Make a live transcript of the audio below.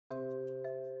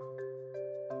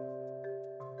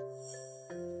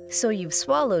So you've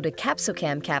swallowed a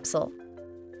CapsoCam capsule.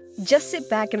 Just sit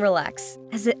back and relax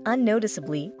as it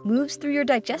unnoticeably moves through your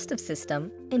digestive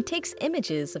system and takes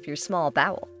images of your small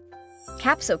bowel.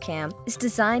 CapsoCam is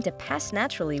designed to pass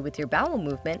naturally with your bowel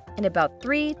movement in about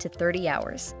 3 to 30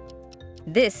 hours.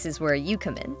 This is where you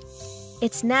come in.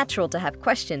 It's natural to have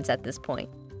questions at this point.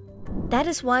 That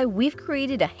is why we've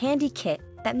created a handy kit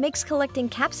that makes collecting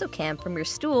CapsoCam from your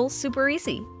stool super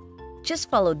easy. Just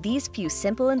follow these few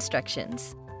simple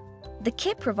instructions. The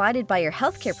kit provided by your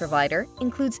healthcare provider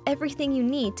includes everything you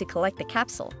need to collect the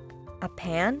capsule: a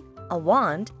pan, a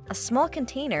wand, a small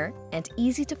container, and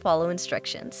easy-to-follow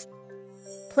instructions.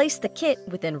 Place the kit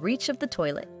within reach of the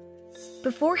toilet.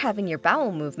 Before having your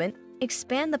bowel movement,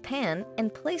 expand the pan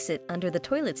and place it under the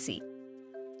toilet seat.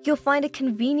 You'll find a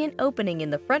convenient opening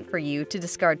in the front for you to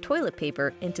discard toilet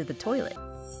paper into the toilet.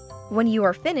 When you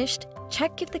are finished,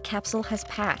 check if the capsule has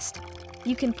passed.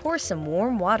 You can pour some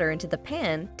warm water into the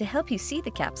pan to help you see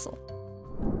the capsule.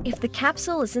 If the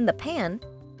capsule is in the pan,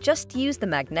 just use the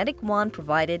magnetic wand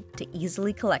provided to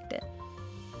easily collect it.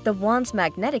 The wand's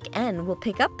magnetic end will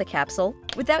pick up the capsule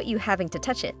without you having to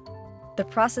touch it. The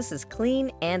process is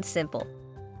clean and simple.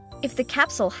 If the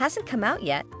capsule hasn't come out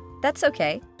yet, that's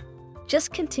okay.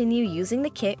 Just continue using the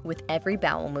kit with every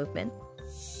bowel movement.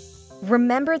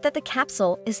 Remember that the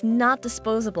capsule is not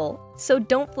disposable, so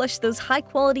don't flush those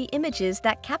high-quality images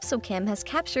that CapsoCam has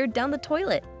captured down the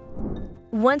toilet.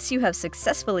 Once you have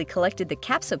successfully collected the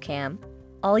CapsoCam,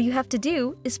 all you have to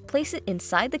do is place it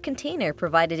inside the container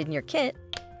provided in your kit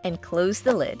and close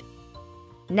the lid.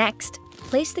 Next,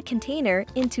 place the container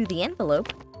into the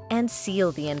envelope and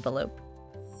seal the envelope.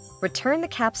 Return the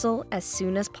capsule as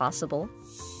soon as possible.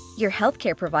 Your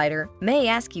healthcare provider may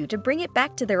ask you to bring it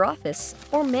back to their office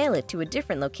or mail it to a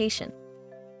different location.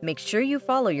 Make sure you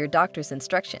follow your doctor's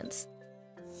instructions.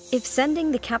 If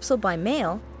sending the capsule by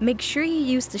mail, make sure you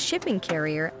use the shipping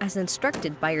carrier as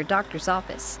instructed by your doctor's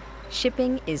office.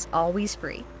 Shipping is always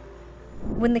free.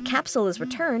 When the capsule is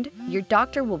returned, your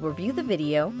doctor will review the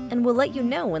video and will let you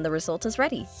know when the result is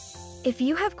ready. If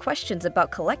you have questions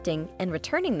about collecting and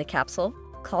returning the capsule,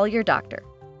 call your doctor.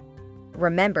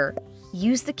 Remember,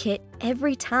 use the kit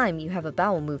every time you have a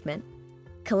bowel movement.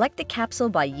 Collect the capsule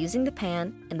by using the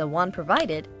pan and the wand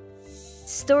provided,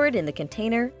 store it in the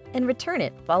container, and return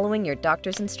it following your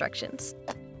doctor's instructions.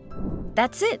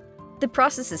 That's it! The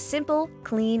process is simple,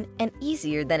 clean, and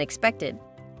easier than expected.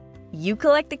 You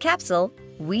collect the capsule,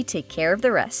 we take care of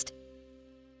the rest.